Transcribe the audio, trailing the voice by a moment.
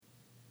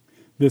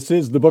This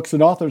is the Books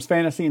and Authors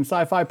Fantasy and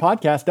Sci-Fi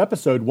Podcast,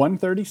 episode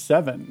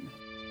 137.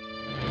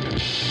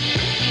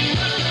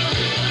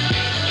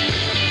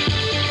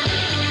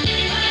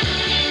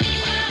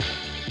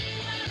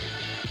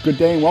 Good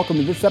day and welcome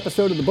to this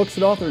episode of the Books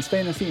and Authors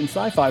Fantasy and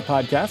Sci-Fi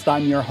Podcast.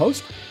 I'm your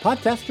host,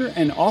 podcaster,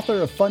 and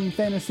author of Fun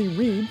Fantasy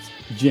Reads,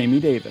 Jamie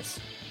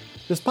Davis.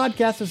 This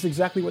podcast is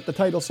exactly what the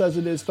title says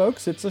it is,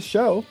 folks. It's a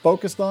show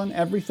focused on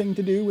everything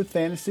to do with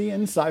fantasy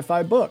and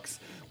sci-fi books.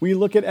 We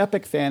look at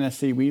epic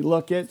fantasy, we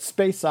look at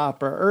space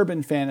opera,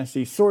 urban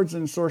fantasy, swords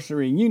and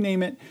sorcery, you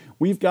name it.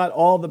 We've got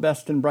all the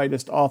best and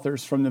brightest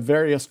authors from the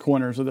various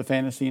corners of the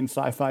fantasy and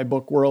sci-fi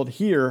book world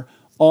here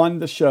on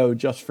the show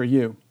just for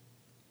you.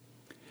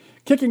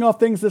 Kicking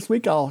off things this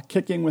week, I'll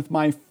kick in with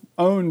my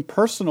own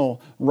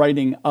personal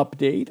writing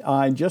update.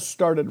 I just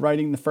started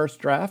writing the first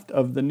draft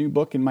of the new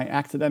book in my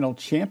Accidental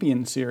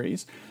Champion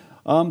series.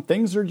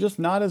 Things are just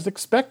not as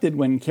expected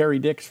when Carrie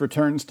Dix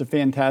returns to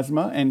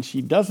Phantasma, and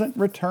she doesn't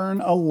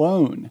return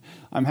alone.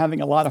 I'm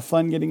having a lot of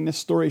fun getting this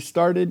story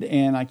started,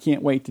 and I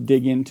can't wait to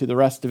dig into the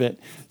rest of it.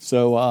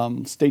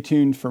 So stay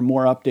tuned for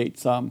more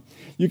updates.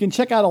 You can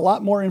check out a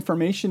lot more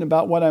information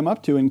about what I'm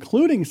up to,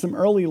 including some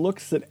early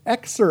looks at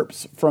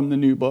excerpts from the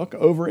new book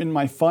over in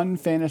my Fun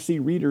Fantasy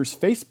Readers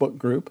Facebook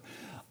group.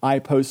 I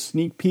post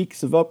sneak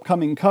peeks of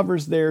upcoming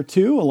covers there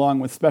too, along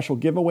with special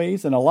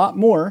giveaways and a lot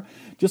more.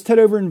 Just head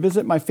over and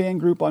visit my fan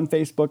group on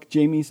Facebook,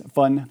 Jamie's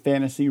Fun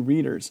Fantasy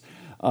Readers.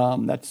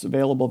 That's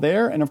available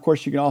there. And of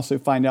course, you can also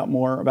find out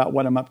more about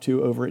what I'm up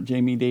to over at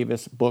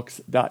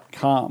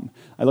jamiedavisbooks.com.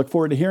 I look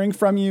forward to hearing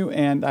from you,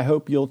 and I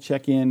hope you'll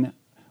check in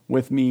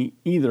with me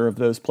either of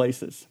those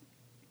places.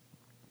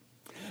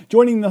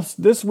 Joining us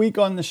this week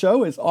on the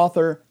show is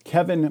author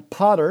Kevin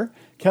Potter.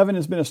 Kevin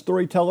has been a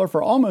storyteller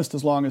for almost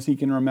as long as he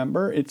can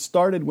remember. It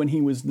started when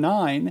he was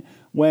 9,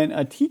 when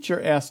a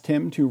teacher asked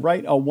him to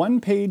write a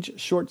 1-page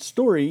short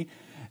story,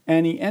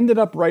 and he ended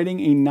up writing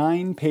a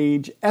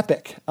 9-page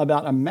epic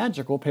about a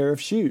magical pair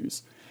of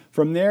shoes.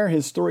 From there,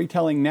 his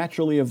storytelling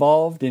naturally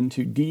evolved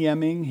into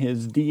DMing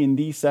his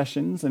D&D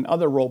sessions and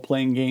other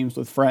role-playing games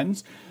with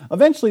friends.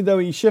 Eventually, though,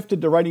 he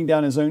shifted to writing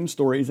down his own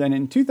stories, and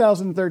in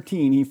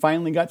 2013, he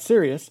finally got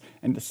serious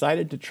and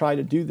decided to try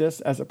to do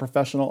this as a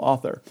professional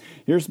author.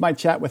 Here's my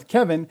chat with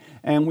Kevin,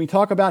 and we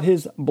talk about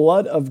his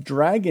Blood of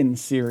Dragon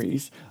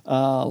series.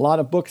 A lot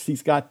of books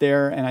he's got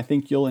there, and I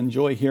think you'll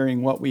enjoy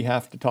hearing what we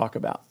have to talk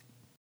about.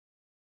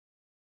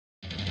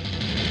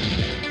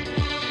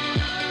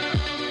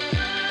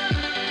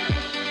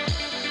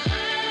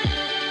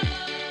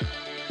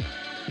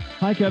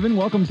 Hi, Kevin.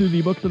 Welcome to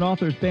the Books and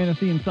Authors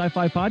Fantasy and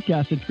Sci-Fi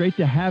Podcast. It's great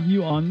to have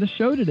you on the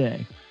show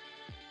today.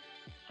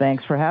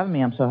 Thanks for having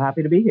me. I'm so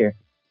happy to be here.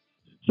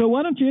 So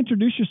why don't you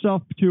introduce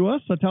yourself to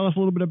us? Tell us a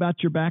little bit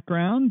about your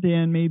background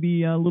and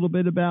maybe a little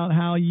bit about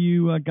how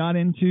you got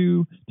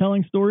into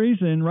telling stories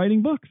and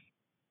writing books.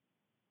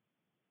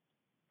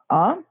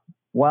 I'm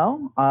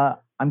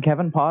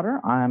Kevin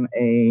Potter. I'm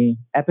a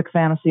epic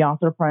fantasy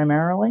author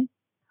primarily.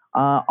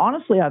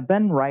 Honestly, I've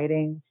been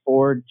writing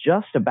for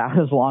just about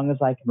as long as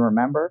I can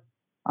remember.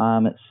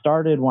 It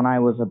started when I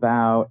was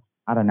about,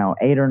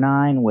 8 or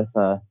 9 with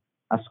a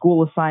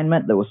school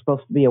assignment that was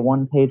supposed to be a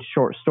 1-page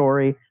short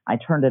story. I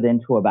turned it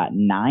into about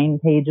 9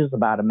 pages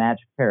about a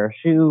magic pair of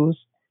shoes.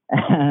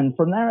 And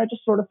from there, I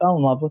just sort of fell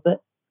in love with it.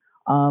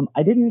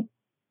 I didn't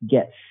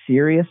get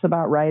serious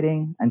about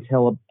writing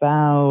until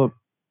about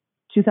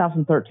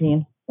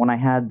 2013 when I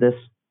had this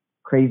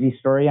crazy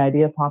story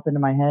idea pop into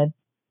my head.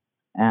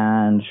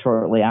 And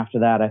shortly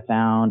after that, I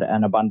found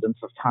an abundance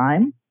of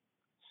time.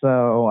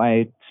 So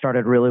I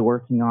started really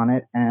working on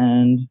it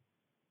and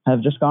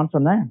have just gone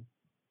from there.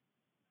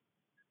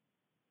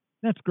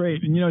 That's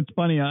great. And, it's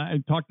funny. I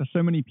talked to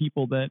so many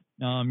people that,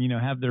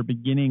 have their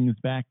beginnings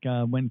back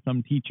when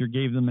some teacher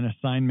gave them an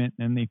assignment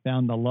and they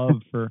found a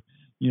love for,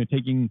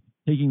 taking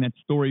that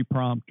story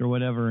prompt or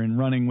whatever and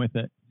running with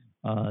it.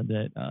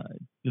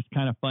 Just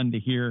kind of fun to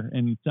hear.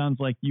 And it sounds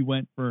like you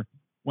went for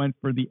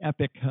the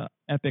epic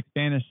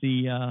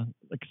fantasy,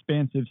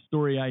 expansive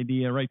story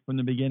idea right from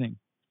the beginning.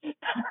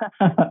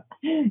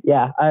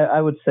 Yeah, I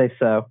would say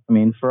so. I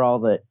mean, for all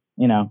that,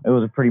 it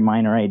was a pretty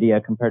minor idea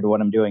compared to what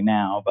I'm doing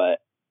now, but.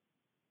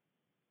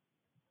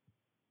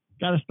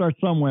 Got to start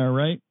somewhere,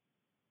 right?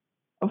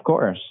 Of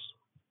course.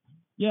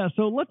 Yeah,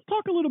 so let's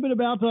talk a little bit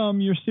about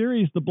your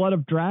series, The Blood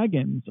of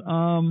Dragons.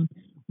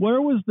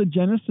 Where was the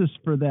genesis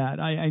for that?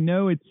 I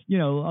know it's, a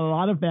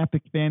lot of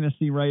epic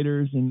fantasy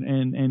writers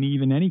and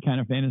even any kind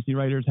of fantasy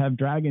writers have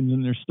dragons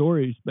in their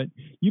stories, but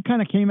you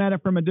kind of came at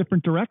it from a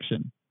different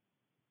direction.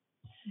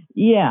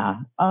 Yeah,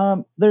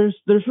 there's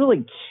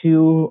really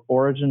 2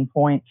 origin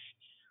points.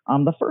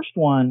 The first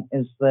one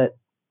is that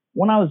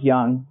when I was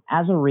young,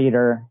 as a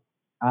reader,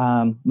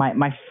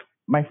 my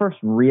first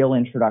real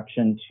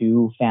introduction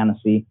to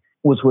fantasy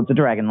was with the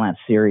Dragonlance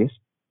series,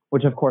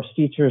 which of course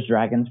features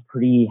dragons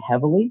pretty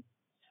heavily.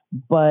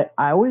 But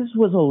I always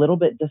was a little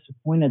bit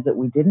disappointed that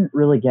we didn't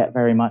really get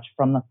very much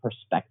from the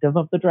perspective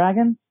of the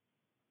dragon.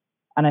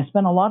 And I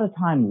spent a lot of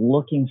time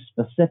looking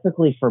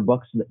specifically for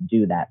books that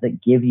do that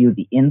give you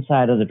the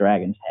inside of the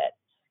dragon's head.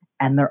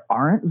 And there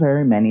aren't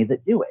very many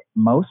that do it.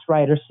 Most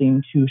writers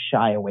seem to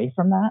shy away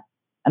from that.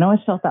 And I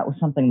always felt that was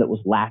something that was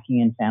lacking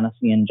in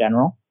fantasy in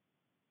general.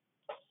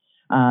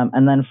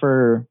 And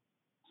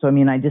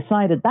then I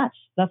decided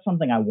that's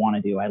something I want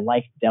to do. I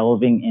like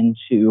delving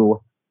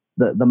into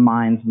the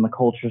minds and the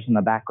cultures and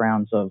the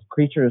backgrounds of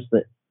creatures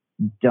that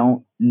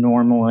don't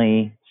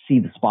normally see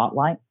the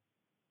spotlight.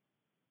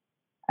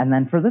 And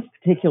then for this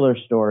particular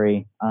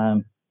story,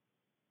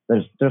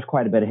 there's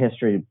quite a bit of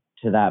history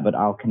to that, but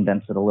I'll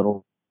condense it a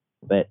little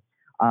bit.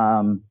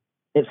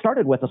 It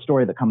started with a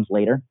story that comes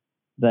later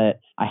that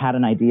I had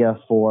an idea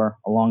for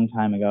a long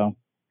time ago,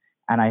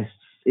 and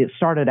it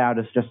started out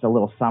as just a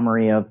little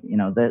summary of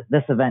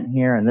this event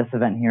here and this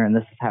event here, and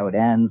this is how it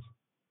ends.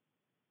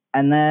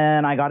 And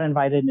then I got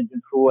invited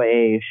into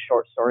a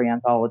short story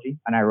anthology,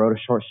 and I wrote a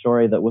short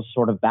story that was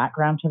sort of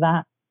background to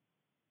that.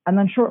 And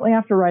then shortly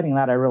after writing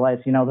that, I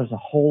realized, there's a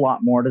whole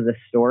lot more to this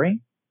story.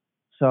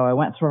 So I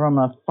went from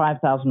a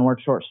 5,000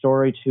 word short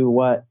story to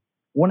what,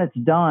 when it's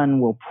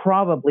done, will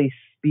probably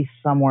be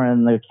somewhere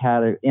in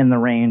the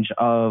range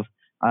of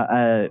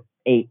a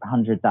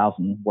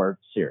 800,000 word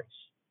series.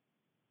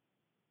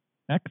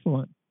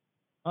 Excellent.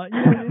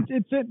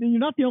 You're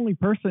not the only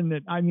person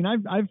that,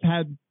 I've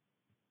had,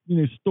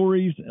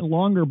 stories,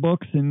 longer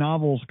books and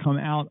novels come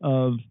out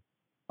of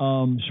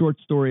short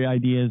story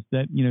ideas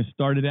that,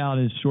 started out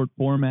as short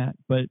format.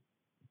 But,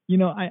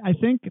 I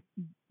think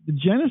the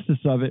genesis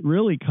of it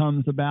really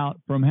comes about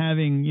from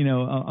having,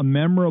 a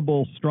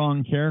memorable,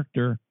 strong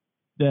character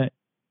that,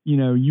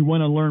 you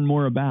want to learn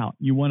more about.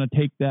 You want to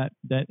take that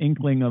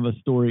inkling of a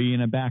story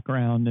and a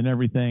background and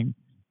everything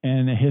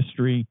and a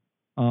history.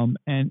 And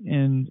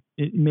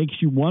it makes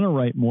you want to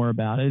write more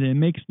about it. It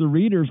makes the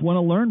readers want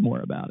to learn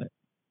more about it.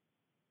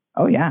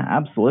 Oh yeah,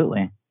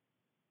 absolutely.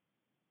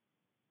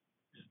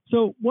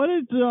 So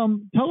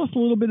tell us a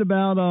little bit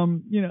about,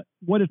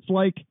 what it's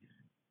like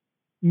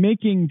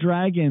making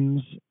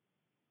dragons,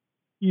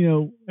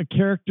 a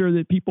character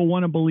that people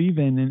want to believe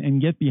in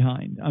and get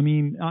behind.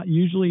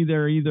 Usually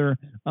they're either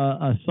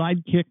a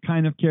sidekick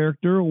kind of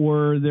character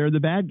or they're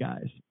the bad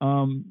guys.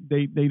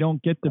 They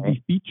don't get to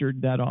be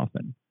featured that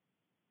often.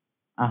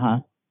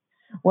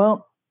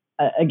 Well,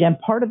 again,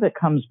 part of it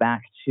comes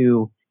back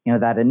to,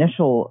 that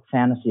initial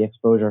fantasy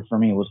exposure for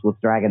me was with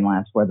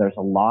Dragonlance, where there's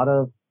a lot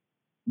of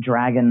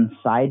dragon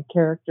side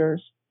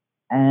characters.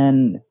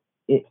 And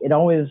it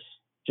always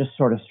just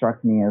sort of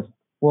struck me as,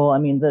 well,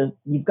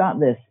 you've got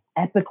this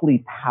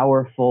epically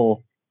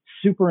powerful,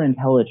 super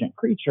intelligent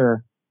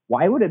creature.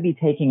 Why would it be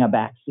taking a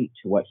backseat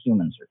to what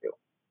humans are doing?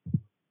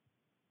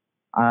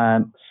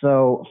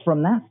 So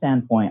from that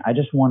standpoint, I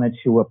just wanted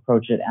to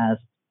approach it as,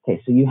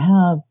 okay, so you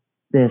have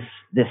this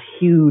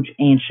huge,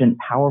 ancient,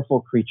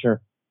 powerful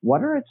creature.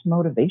 What are its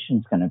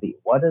motivations going to be?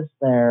 What is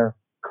their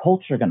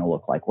culture going to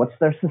look like? What's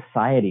their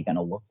society going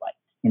to look like?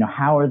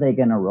 How are they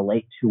going to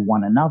relate to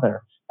one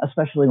another,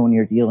 especially when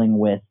you're dealing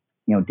with,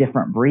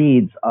 different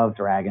breeds of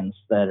dragons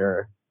that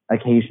are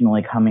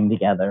occasionally coming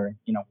together?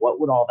 What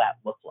would all that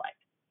look like?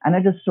 And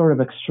I just sort of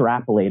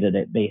extrapolated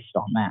it based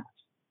on that.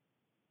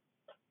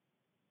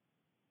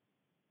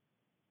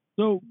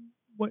 So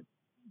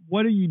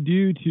what do you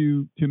do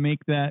to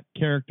make that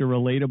character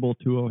relatable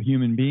to a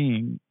human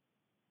being?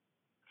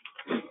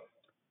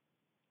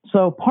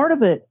 So part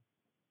of it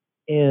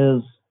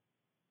is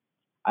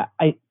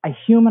I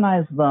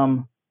humanize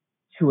them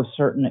to a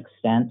certain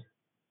extent.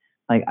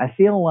 Like, I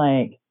feel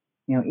like,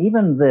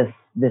 even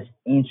this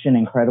ancient,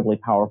 incredibly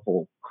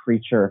powerful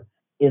creature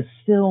is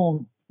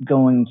still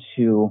going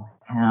to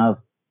have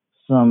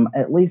some,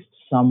 at least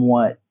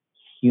somewhat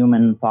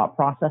human thought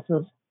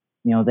processes.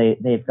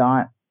 They've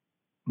got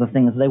the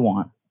things they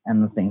want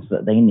and the things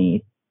that they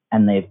need,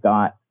 and they've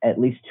got, at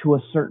least to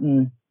a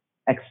certain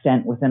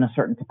extent, within a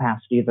certain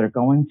capacity, they're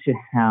going to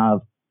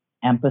have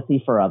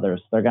empathy for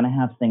others. They're going to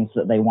have things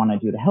that they want to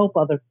do to help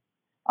others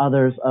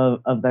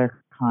of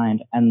their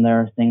kind, and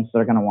there are things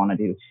they're going to want to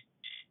do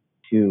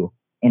to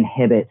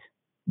inhibit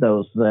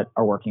those that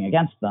are working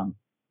against them.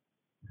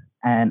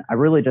 And I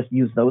really just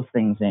use those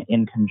things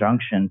in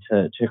conjunction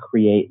to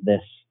create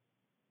this,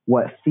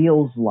 what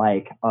feels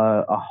like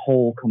a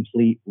whole,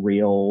 complete,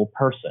 real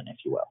person, if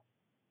you will.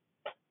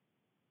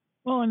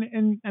 Well,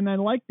 and I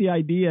like the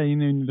idea,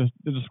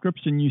 the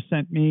description you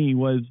sent me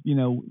was,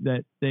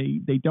 that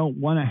they don't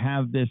want to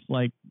have this,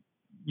 like,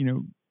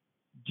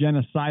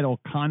 genocidal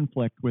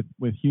conflict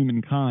with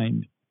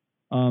humankind.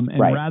 And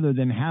right. Rather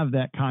than have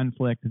that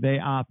conflict, they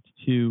opt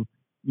to,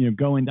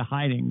 go into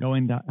hiding, go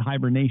into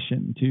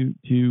hibernation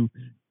to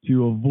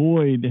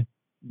avoid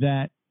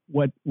that,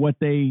 what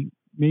they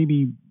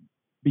maybe,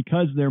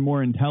 because they're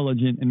more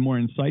intelligent and more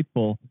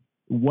insightful,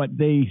 what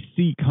they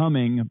see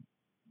coming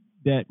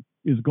that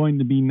is going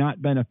to be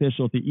not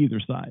beneficial to either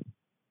side.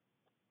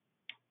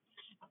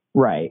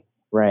 Right.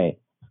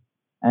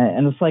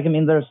 And it's like,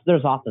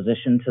 there's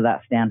opposition to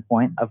that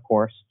standpoint, of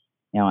course,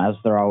 as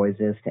there always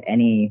is to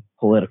any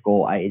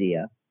political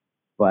idea.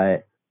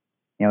 But,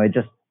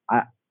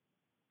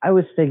 I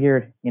always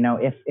figured,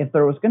 if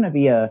there was going to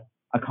be a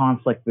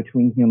conflict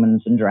between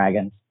humans and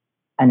dragons,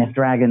 And if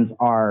dragons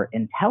are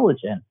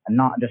intelligent and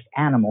not just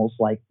animals,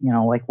 like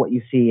like what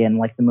you see in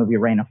like the movie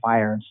Reign of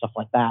Fire and stuff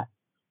like that,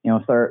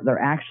 if they're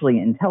actually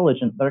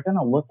intelligent, they're going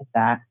to look at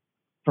that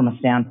from a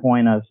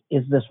standpoint of,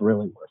 is this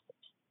really worth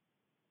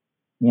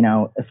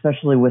it?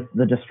 Especially with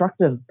the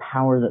destructive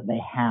power that they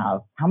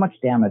have, how much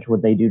damage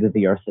would they do to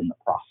the earth in the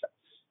process?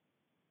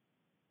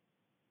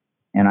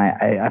 And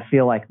I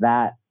feel like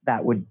that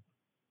would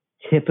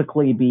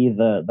typically be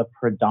the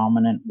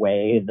predominant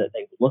way that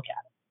they would look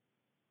at it.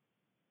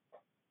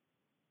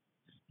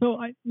 So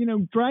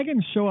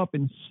dragons show up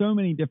in so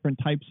many different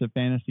types of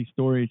fantasy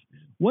stories.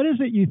 What is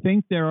it you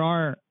think there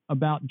are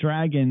about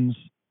dragons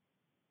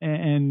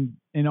and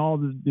all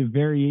the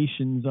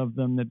variations of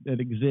them that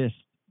exist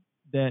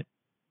that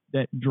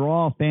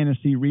draw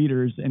fantasy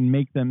readers and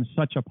make them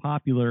such a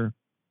popular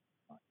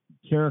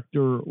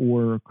character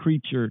or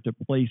creature to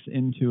place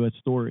into a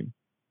story?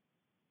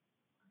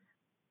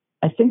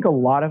 I think a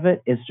lot of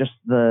it is just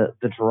the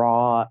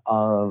draw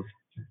of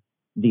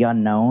the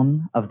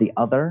unknown, of the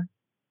other.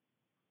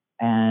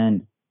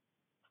 And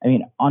I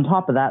mean, on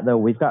top of that, though,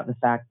 we've got the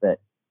fact that,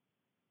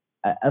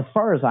 as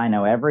far as I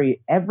know,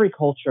 every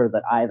culture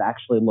that I've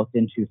actually looked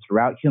into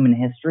throughout human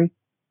history,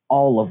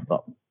 all of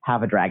them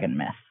have a dragon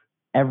myth.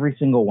 Every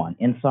single one,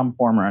 in some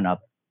form or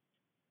another.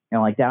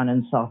 Like down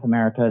in South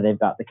America, they've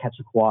got the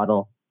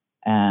Quetzalcoatl,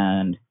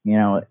 and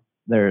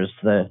there's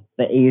the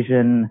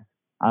Asian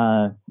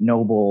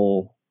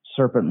noble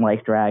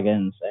serpent-like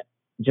dragons.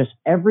 Just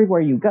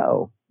everywhere you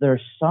go,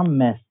 there's some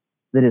myth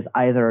that is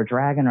either a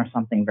dragon or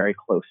something very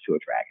close to a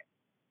dragon.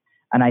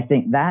 And I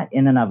think that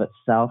in and of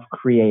itself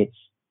creates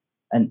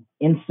an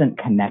instant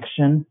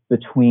connection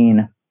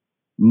between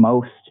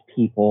most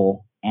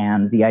people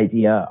and the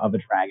idea of a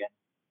dragon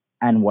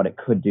and what it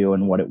could do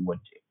and what it would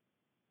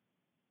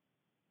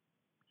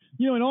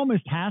do. It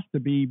almost has to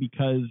be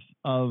because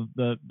of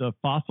the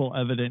fossil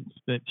evidence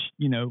that,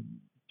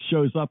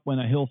 shows up when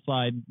a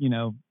hillside,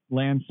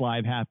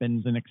 landslide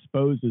happens and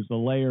exposes a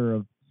layer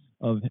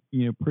of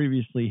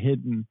previously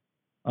hidden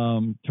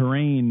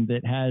terrain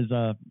that has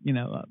a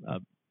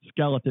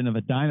skeleton of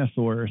a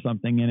dinosaur or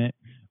something in it.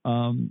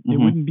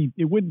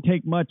 It wouldn't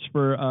take much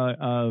for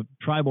a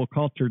tribal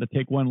culture to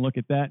take one look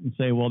at that and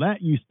say, well,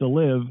 that used to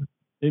live.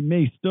 It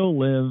may still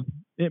live.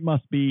 It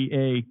must be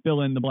a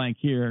fill in the blank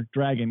here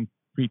dragon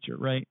creature,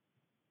 right?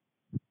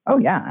 Oh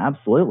yeah,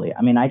 absolutely.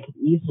 I mean, I could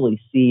easily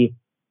see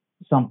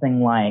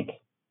something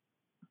like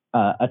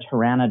a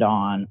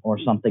pteranodon or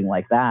something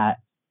like that,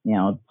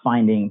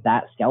 finding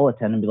that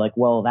skeleton and be like,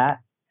 well, that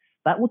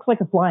looks like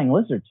a flying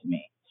lizard to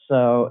me.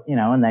 So,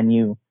 and then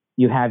you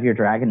have your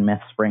dragon myth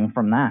spring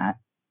from that.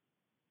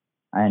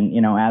 And,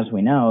 as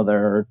we know,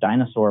 there are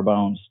dinosaur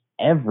bones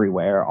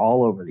everywhere,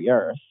 all over the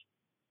earth.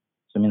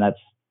 So, I mean, that's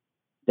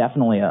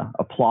definitely a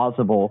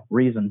plausible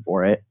reason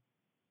for it.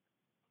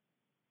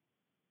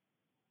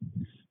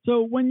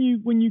 So when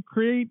you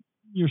create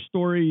your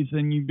stories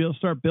and you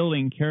start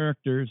building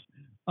characters,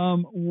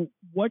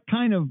 what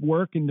kind of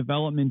work and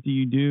development do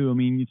you do? I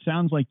mean, it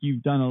sounds like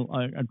you've done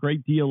a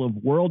great deal of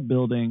world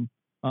building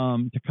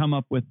to come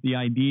up with the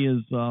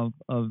ideas of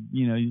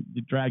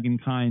the dragon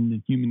kind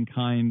and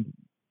humankind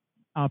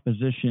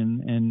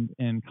opposition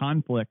and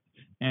conflict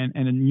and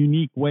a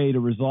unique way to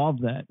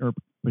resolve that or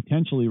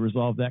potentially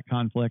resolve that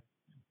conflict.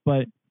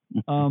 But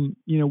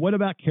what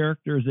about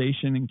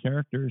characterization and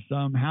characters?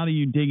 How do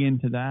you dig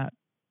into that?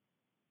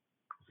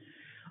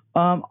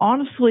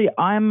 Honestly,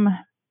 I'm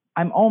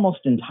almost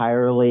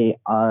entirely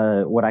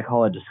what I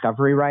call a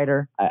discovery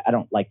writer. I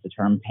don't like the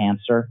term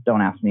pantser.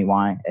 Don't ask me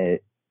why.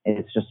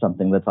 It's just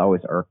something that's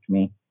always irked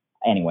me.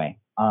 Anyway,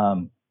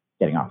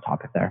 getting off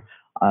topic there.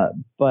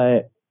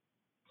 But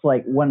it's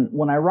like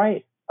when I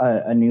write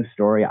a new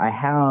story, I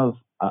have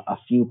a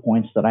few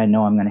points that I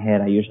know I'm going to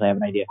hit. I usually have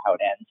an idea of how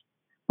it ends.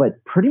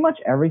 But pretty much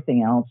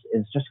everything else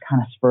is just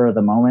kind of spur of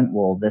the moment.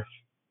 Well,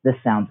 this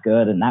sounds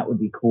good, and that would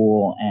be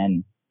cool.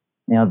 And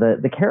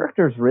the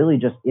characters really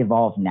just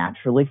evolve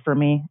naturally for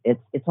me.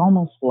 It's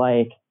almost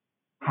like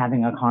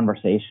having a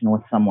conversation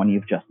with someone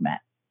you've just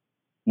met.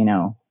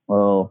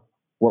 Well,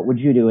 what would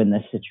you do in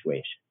this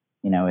situation?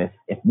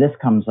 If this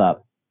comes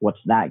up, what's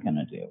that going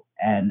to do?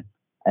 And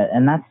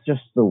that's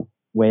just the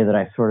way that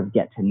I sort of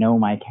get to know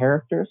my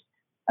characters.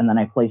 And then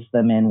I place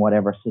them in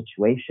whatever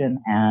situation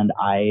and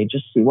I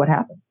just see what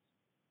happens.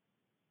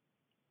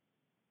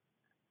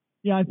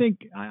 Yeah, I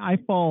think I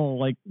fall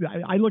like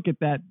I look at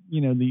that,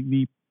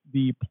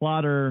 the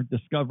plotter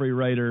discovery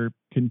writer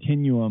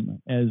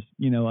continuum as,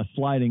 a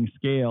sliding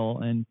scale.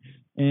 And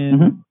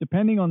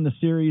depending on the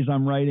series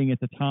I'm writing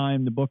at the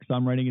time, the books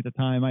I'm writing at the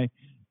time,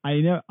 I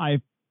know I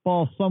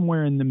fall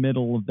somewhere in the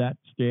middle of that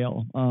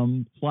scale,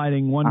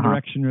 sliding one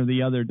direction or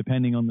the other,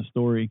 depending on the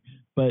story.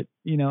 But,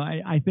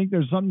 I think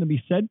there's something to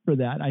be said for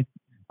that.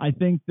 I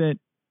think that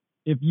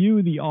if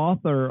you, the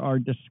author, are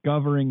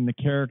discovering the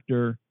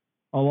character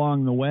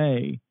along the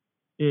way,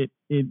 it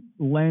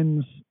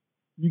lends,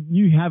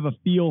 you have a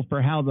feel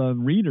for how the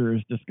reader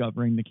is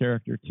discovering the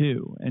character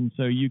too. And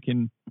so you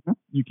can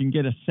you can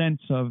get a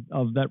sense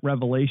of that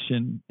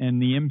revelation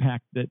and the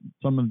impact that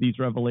some of these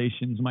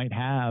revelations might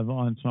have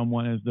on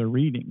someone as they're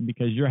reading,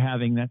 because you're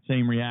having that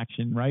same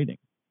reaction writing.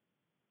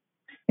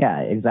 Yeah,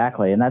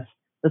 exactly. And that's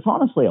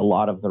honestly a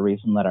lot of the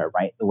reason that I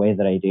write the way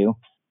that I do,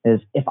 is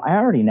if I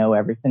already know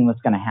everything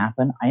that's going to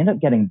happen, I end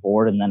up getting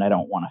bored and then I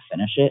don't want to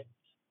finish it.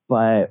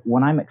 But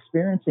when I'm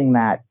experiencing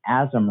that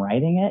as I'm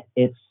writing it,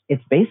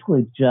 it's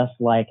basically just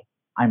like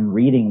I'm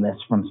reading this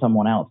from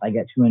someone else. I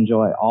get to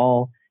enjoy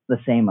all the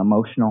same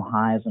emotional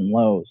highs and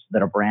lows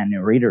that a brand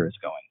new reader is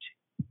going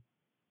to.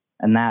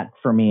 And that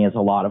for me is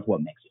a lot of what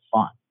makes it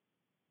fun.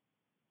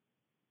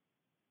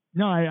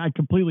 No, I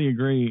completely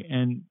agree.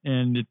 And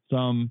it's,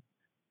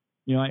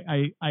 you know,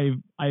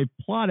 I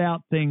plot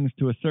out things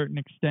to a certain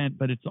extent,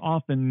 but it's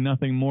often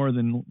nothing more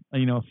than,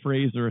 you know, a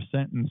phrase or a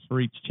sentence for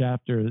each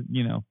chapter,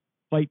 you know,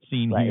 fight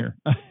scene here.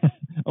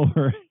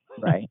 Or,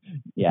 right.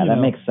 Yeah, that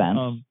makes sense.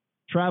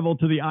 Travel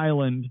to the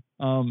island.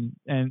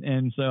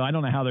 And so I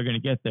don't know how they're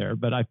going to get there,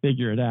 but I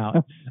figure it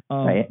out.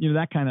 Right. You know,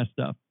 that kind of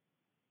stuff.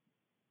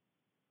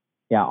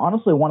 Yeah,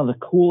 honestly, one of the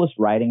coolest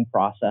writing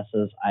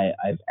processes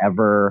I've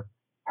ever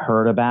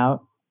heard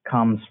about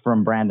comes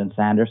from Brandon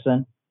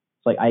Sanderson.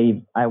 It's like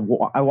I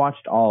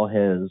watched all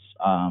his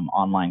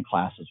online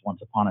classes once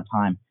upon a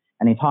time,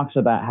 and he talks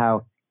about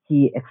how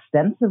he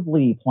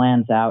extensively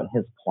plans out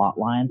his plot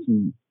lines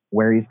and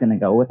where he's going to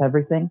go with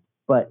everything,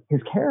 but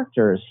his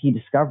characters he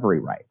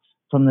discovery writes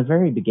from the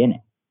very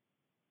beginning.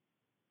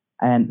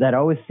 And that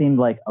always seemed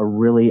like a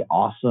really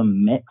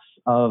awesome mix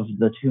of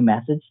the two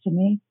methods to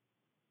me.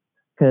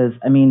 Because,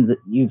 I mean,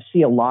 you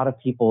see a lot of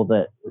people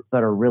that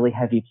are really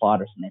heavy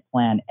plotters and they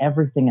plan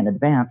everything in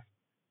advance.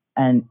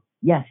 And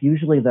yes,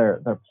 usually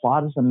their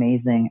plot is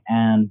amazing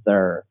and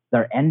their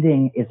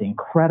ending is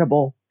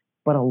incredible.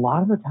 But a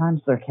lot of the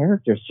times their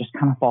characters just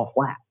kind of fall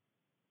flat.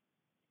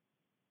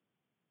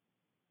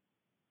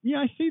 Yeah,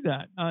 I see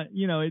that.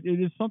 You know, it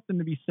is something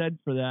to be said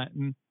for that.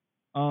 And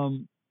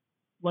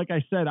like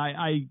I said,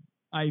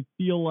 I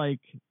feel like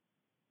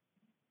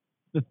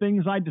the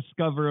things I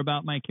discover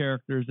about my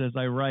characters as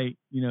I write,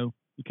 you know,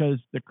 because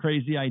the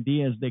crazy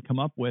ideas they come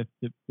up with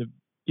to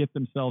get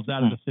themselves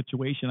out of the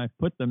situation I've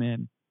put them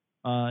in,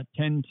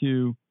 tend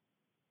to,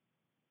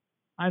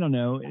 I don't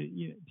know,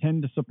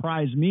 tend to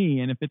surprise me.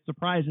 And if it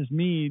surprises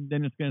me,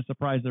 then it's going to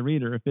surprise the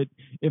reader.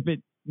 If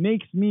it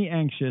makes me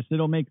anxious,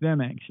 it'll make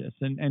them anxious,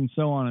 and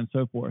so on and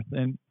so forth.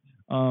 And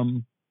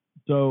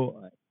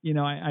so, you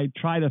know, I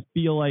try to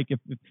feel like if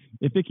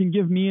it can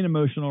give me an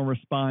emotional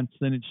response,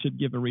 then it should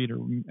give a reader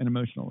an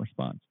emotional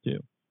response too.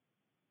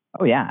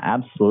 Oh yeah,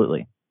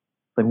 absolutely.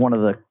 Like one of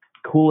the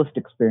coolest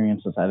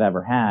experiences I've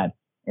ever had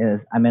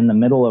is I'm in the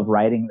middle of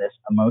writing this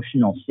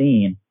emotional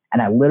scene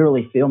and I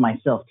literally feel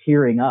myself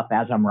tearing up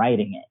as I'm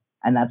writing it.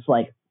 And that's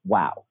like,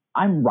 wow,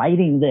 I'm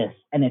writing this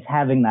and it's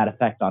having that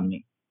effect on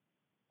me.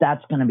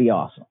 That's going to be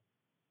awesome.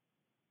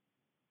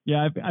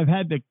 Yeah, I've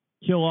had to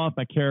kill off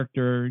a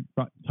character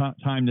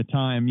time to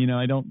time. You know,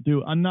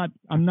 I'm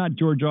not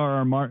George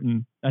R.R.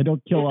 Martin. I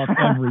don't kill off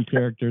every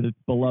character that's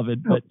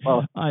beloved, but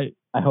well, I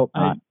hope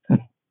not.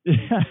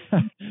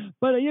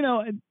 But you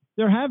know,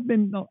 there have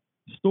been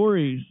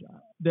stories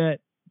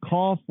that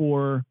call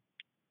for,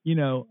 you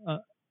know,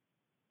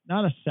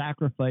 not a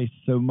sacrifice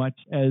so much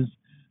as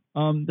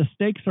the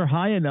stakes are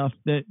high enough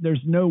that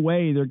there's no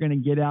way they're going to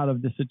get out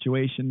of the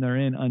situation they're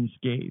in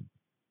unscathed.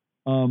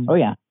 Oh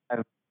yeah,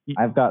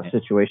 I've got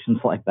situations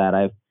like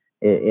that.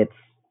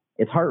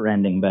 It's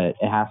heartrending, but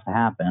it has to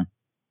happen.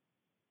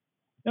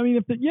 I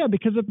mean,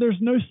 because if there's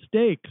no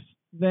stakes,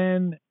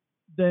 then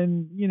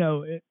you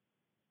know,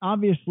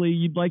 obviously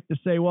you'd like to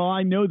say, well,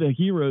 I know the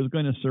hero is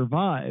going to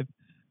survive,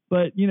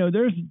 but you know,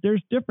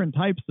 there's different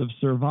types of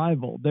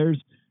survival.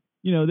 There's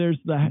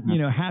the you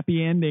know,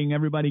 happy ending,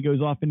 everybody goes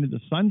off into the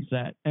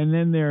sunset, and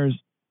then there's,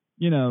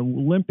 you know,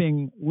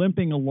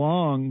 limping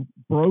along,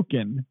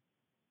 broken.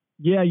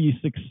 Yeah, you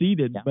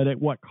succeeded, but at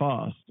what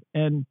cost?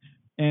 And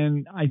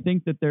I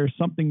think that there's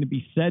something to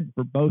be said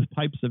for both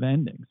types of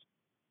endings.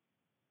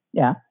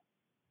 Yeah.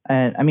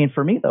 And I mean,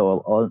 for me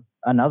though,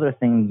 another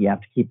thing you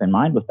have to keep in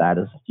mind with that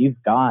is if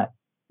you've got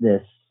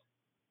this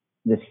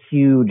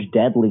huge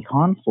deadly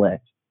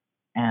conflict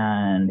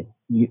and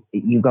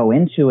you go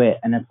into it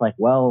and it's like,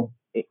 well,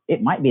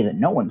 it might be that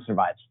no one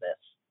survives this,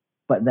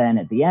 but then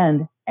at the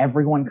end,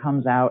 everyone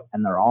comes out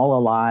and they're all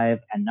alive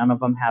and none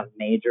of them have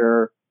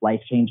major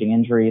life-changing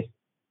injuries.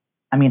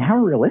 I mean, how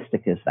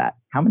realistic is that?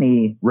 How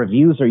many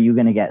reviews are you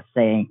going to get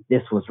saying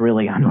this was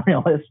really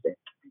unrealistic,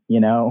 you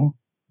know?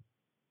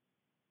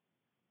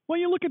 Well,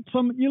 you look at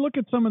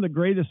some of the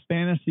greatest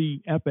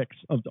fantasy epics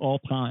of all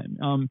time.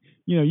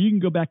 You know, you can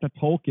go back to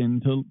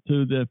Tolkien, to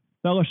the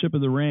Fellowship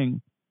of the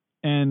Ring,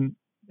 and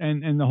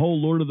the whole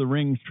Lord of the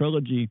Rings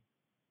trilogy.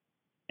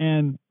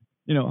 And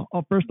you know,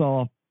 first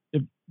off,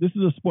 if this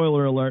is a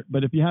spoiler alert,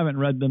 but if you haven't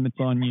read them, it's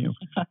on you.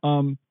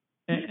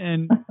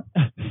 And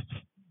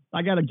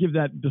I got to give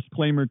that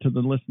disclaimer to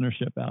the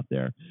listenership out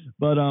there.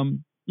 But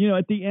you know,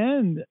 at the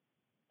end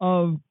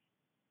of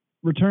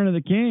Return of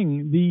the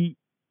King,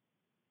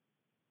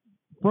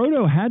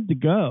 Frodo had to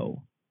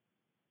go.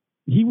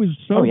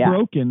 so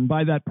broken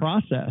by that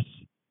process.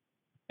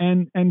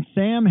 And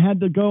Sam had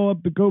to go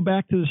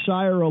back to the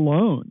Shire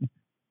alone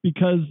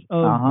because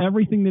of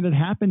everything that had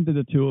happened to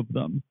the two of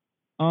them.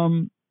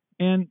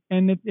 And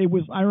it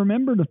was, I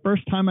remember the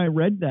first time I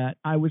read that,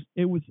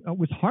 it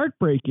was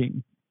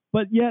heartbreaking,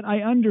 but yet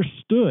I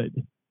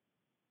understood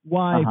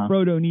why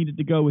Frodo needed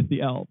to go with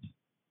the elves.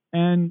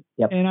 And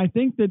I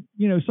think that,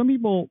 some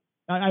people,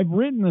 I've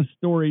written a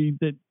story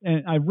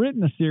and I've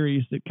written a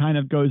series that kind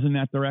of goes in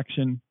that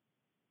direction.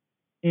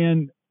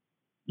 And,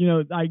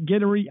 I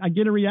get a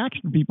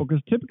reaction from people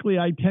because typically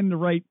I tend to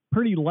write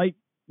pretty light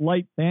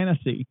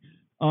fantasy.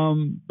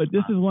 But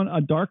this is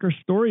a darker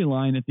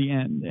storyline at the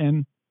end.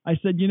 And I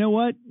said, you know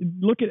what?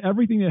 Look at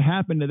everything that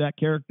happened to that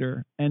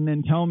character and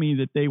then tell me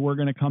that they were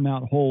going to come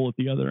out whole at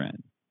the other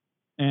end.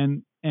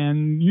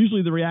 And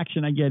usually the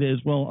reaction I get is,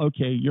 well,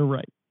 okay, you're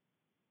right.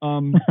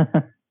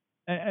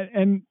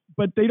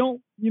 But they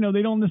don't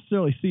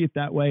necessarily see it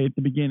that way at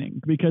the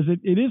beginning because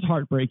it is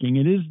heartbreaking.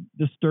 It is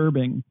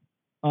disturbing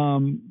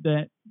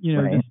that,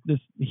 this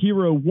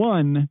hero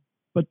won,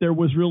 but there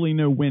was really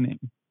no winning.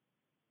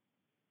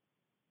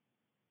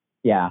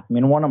 Yeah. I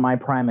mean, one of my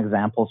prime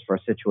examples for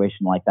a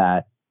situation like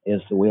that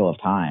is the Wheel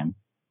of Time.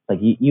 Like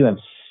you have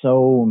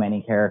so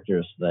many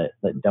characters that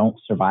don't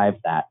survive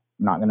that.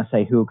 I'm not going to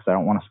say who because I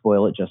don't want to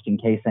spoil it just in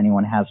case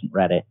anyone hasn't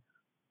read it.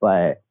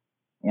 But,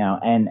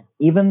 and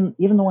even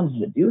the ones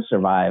that do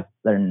survive,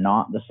 they're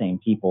not the same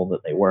people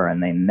that they were,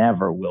 and they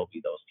never will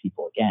be those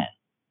people again.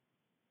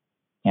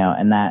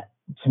 And that,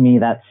 to me,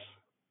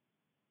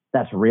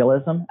 that's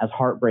realism, as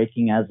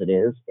heartbreaking as it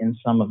is in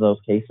some of those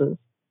cases.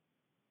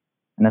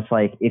 And it's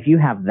like, if you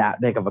have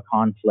that big of a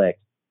conflict,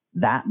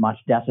 that much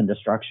death and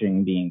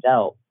destruction being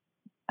dealt,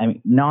 I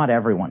mean, not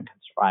everyone can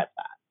survive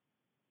that.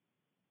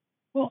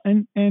 Well,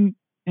 and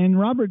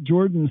Robert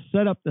Jordan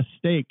set up the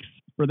stakes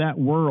for that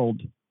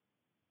world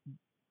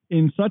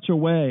in such a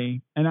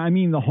way, and I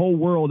mean the whole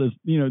world is,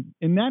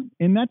 in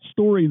that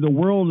story, the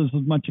world is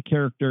as much a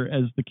character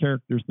as the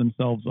characters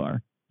themselves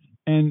are.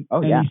 And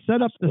he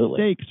set up the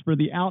stakes for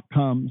the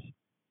outcomes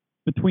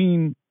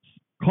between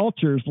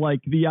cultures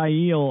like the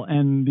Aiel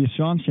and the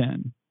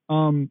Shanshan.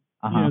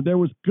 There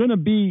was going to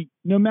be,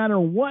 no matter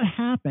what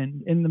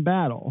happened in the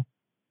battle,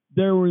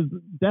 there was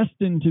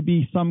destined to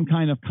be some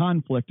kind of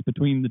conflict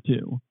between the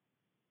two.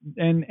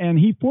 And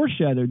he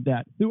foreshadowed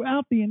that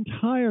throughout the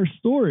entire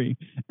story.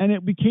 And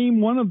it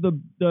became one of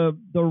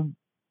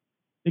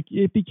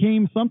it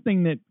became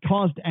something that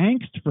caused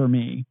angst for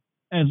me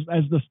as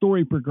the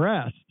story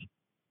progressed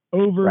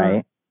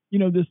over,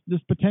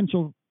 this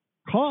potential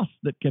cost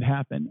that could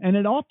happen. And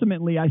it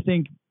ultimately, I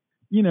think,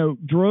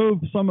 drove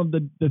some of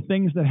the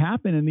things that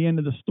happened in the end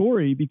of the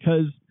story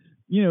because,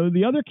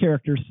 the other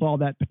characters saw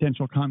that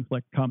potential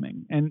conflict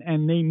coming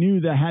and they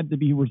knew that had to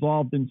be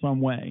resolved in some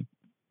way.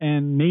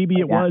 And maybe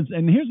it was,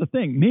 and here's the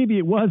thing, maybe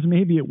it was,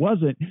 maybe it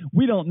wasn't.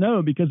 We don't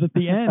know because at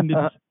the end,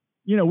 it's,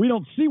 we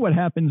don't see what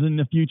happens in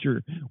the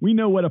future. We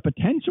know what a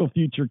potential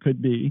future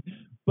could be,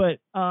 but,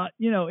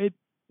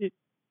 it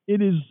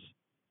is,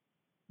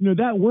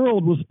 that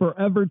world was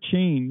forever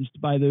changed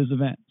by those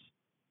events.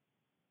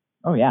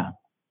 Oh, yeah.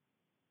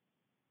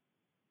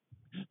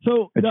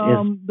 So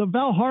the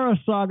Valhalla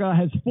saga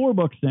has 4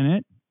 books in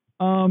it.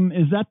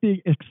 Is that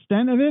the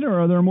extent of it,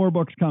 or are there more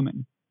books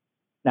coming?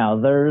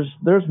 Now,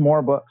 there's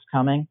more books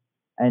coming,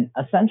 and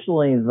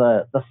essentially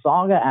the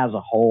saga as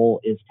a whole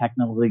is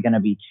technically going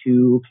to be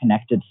 2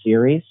 connected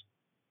series.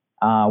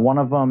 One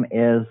of them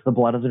is The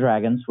Blood of the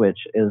Dragons, which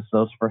is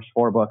those first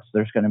 4 books.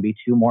 There's going to be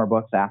 2 more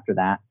books after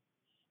that.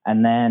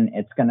 And then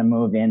it's going to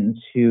move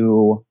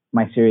into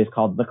my series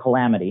called The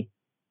Calamity,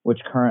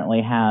 which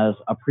currently has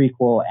a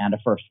prequel and a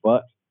first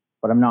book,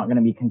 but I'm not going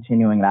to be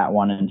continuing that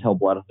one until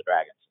Blood of the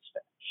Dragons is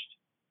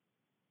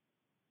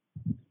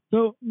finished.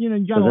 So, you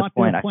got a lot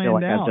planned out. I feel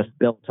like I've just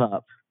built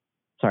up.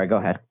 Sorry, go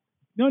ahead.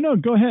 No,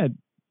 go ahead.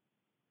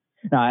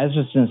 No, I was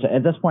just going to say,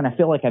 at this point, I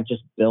feel like I've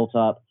just built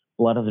up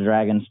Blood of the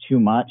Dragons too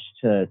much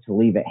to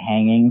leave it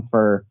hanging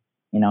for,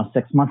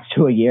 6 months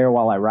to a year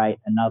while I write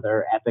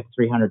another epic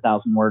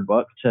 300,000 word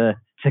book to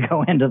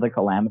go into the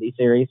Calamity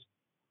series.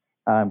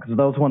 Because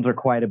those ones are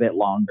quite a bit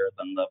longer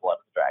than the Blood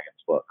of the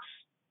Dragons books.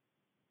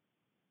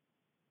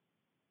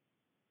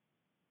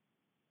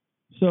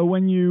 So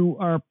when you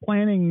are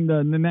planning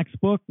the next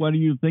book, what are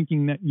you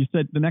thinking? That you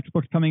said the next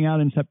book's coming out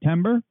in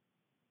September?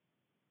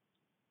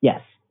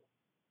 Yes.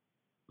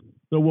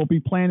 So we'll be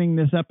planning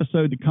this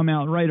episode to come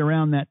out right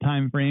around that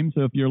time frame.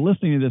 So if you're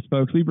listening to this,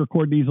 folks, we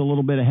record these a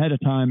little bit ahead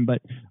of time,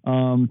 but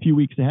a few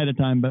weeks ahead of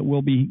time, but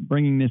we'll be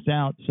bringing this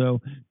out.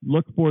 So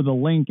look for the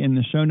link in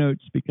the show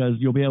notes because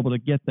you'll be able to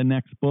get the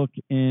next book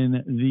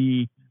in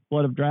the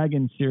Blood of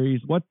Dragons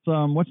series. What's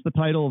the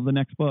title of the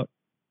next book?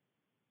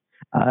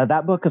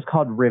 That book is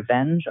called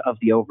Revenge of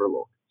the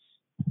Overlords.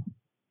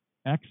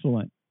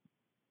 Excellent.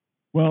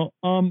 Well,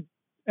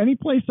 any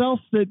place else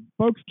that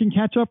folks can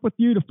catch up with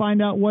you to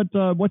find out what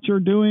you're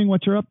doing,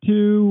 what you're up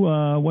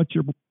to, what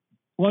your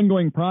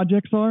ongoing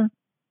projects are?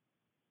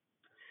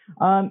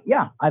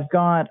 Yeah, I've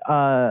got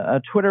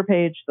a Twitter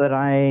page that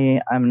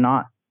I'm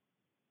not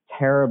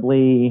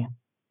terribly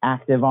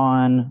active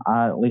on,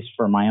 at least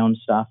for my own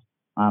stuff.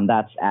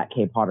 That's at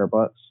K Potter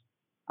Books.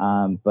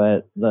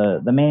 But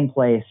the main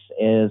place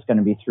is going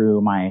to be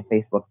through my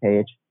Facebook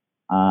page,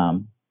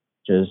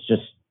 which is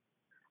just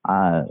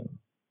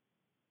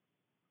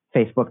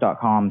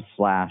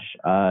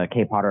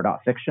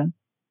facebook.com/kpotter.fiction.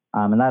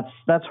 And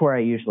that's where I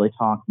usually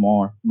talk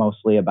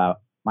mostly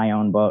about my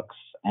own books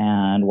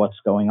and what's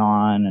going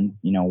on and,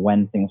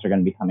 when things are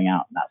going to be coming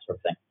out and that sort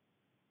of thing.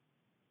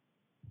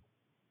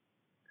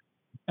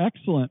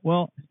 Excellent.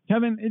 Well,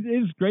 Kevin, it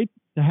is great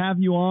to have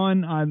you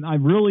on. I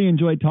really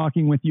enjoyed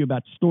talking with you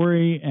about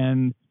story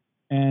and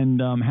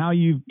how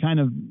you've kind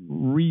of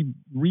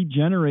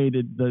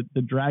regenerated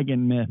the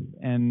dragon myth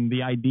and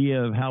the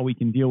idea of how we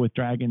can deal with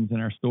dragons in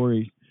our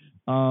stories.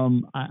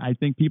 I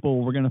think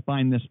people are going to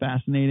find this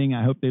fascinating.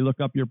 I hope they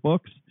look up your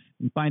books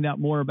and find out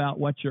more about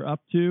what you're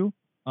up to.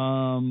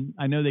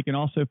 I know they can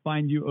also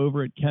find you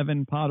over at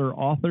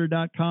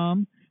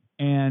kevinpotterauthor.com.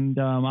 And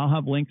I'll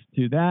have links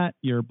to that,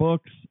 your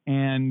books,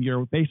 and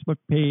your Facebook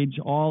page,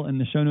 all in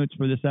the show notes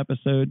for this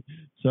episode,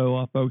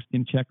 so folks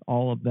can check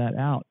all of that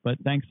out. But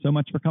thanks so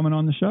much for coming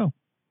on the show.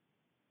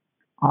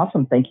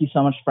 Awesome. Thank you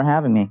so much for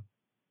having me.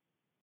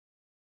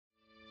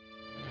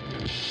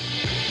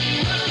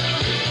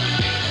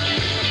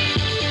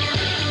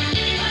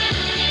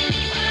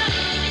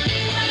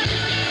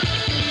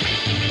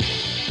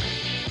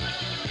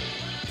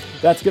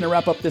 That's going to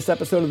wrap up this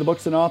episode of the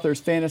Books and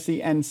Authors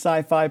Fantasy and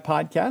Sci-Fi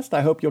Podcast.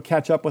 I hope you'll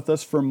catch up with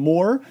us for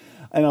more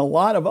and a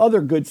lot of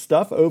other good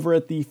stuff over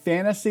at the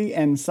Fantasy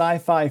and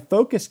Sci-Fi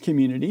Focus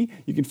community.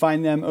 You can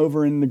find them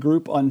over in the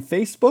group on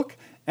Facebook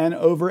and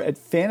over at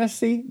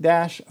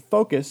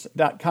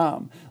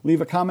fantasy-focus.com.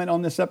 Leave a comment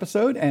on this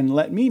episode and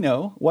let me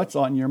know what's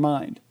on your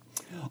mind.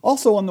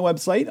 Also on the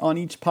website, on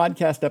each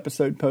podcast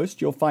episode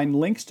post, you'll find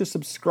links to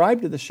subscribe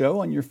to the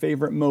show on your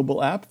favorite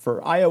mobile app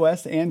for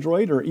iOS,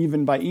 Android, or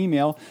even by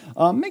email.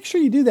 Make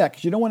sure you do that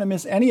because you don't want to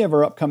miss any of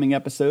our upcoming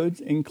episodes,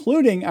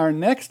 including our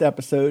next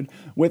episode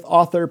with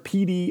author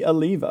P.D.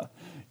 Aliva.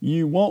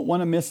 You won't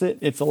want to miss it.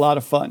 It's a lot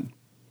of fun.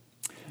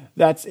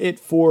 That's it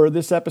for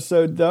this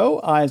episode, though.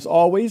 As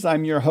always,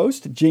 I'm your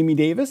host, Jamie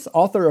Davis,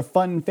 author of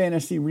Fun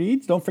Fantasy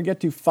Reads. Don't forget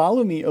to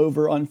follow me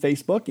over on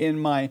Facebook in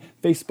my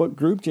Facebook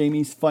group,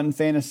 Jamie's Fun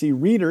Fantasy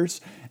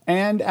Readers,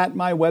 and at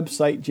my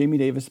website,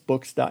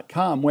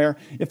 jamiedavisbooks.com, where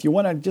if you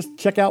want to just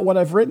check out what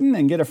I've written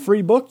and get a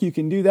free book, you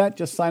can do that.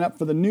 Just sign up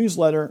for the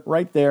newsletter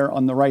right there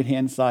on the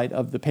right-hand side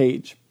of the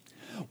page.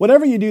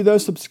 Whatever you do, though,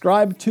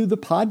 subscribe to the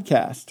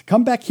podcast.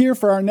 Come back here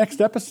for our next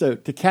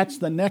episode to catch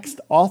the next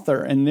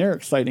author and their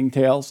exciting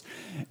tales.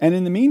 And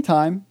in the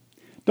meantime,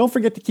 don't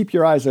forget to keep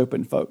your eyes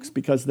open, folks,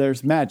 because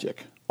there's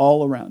magic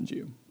all around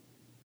you.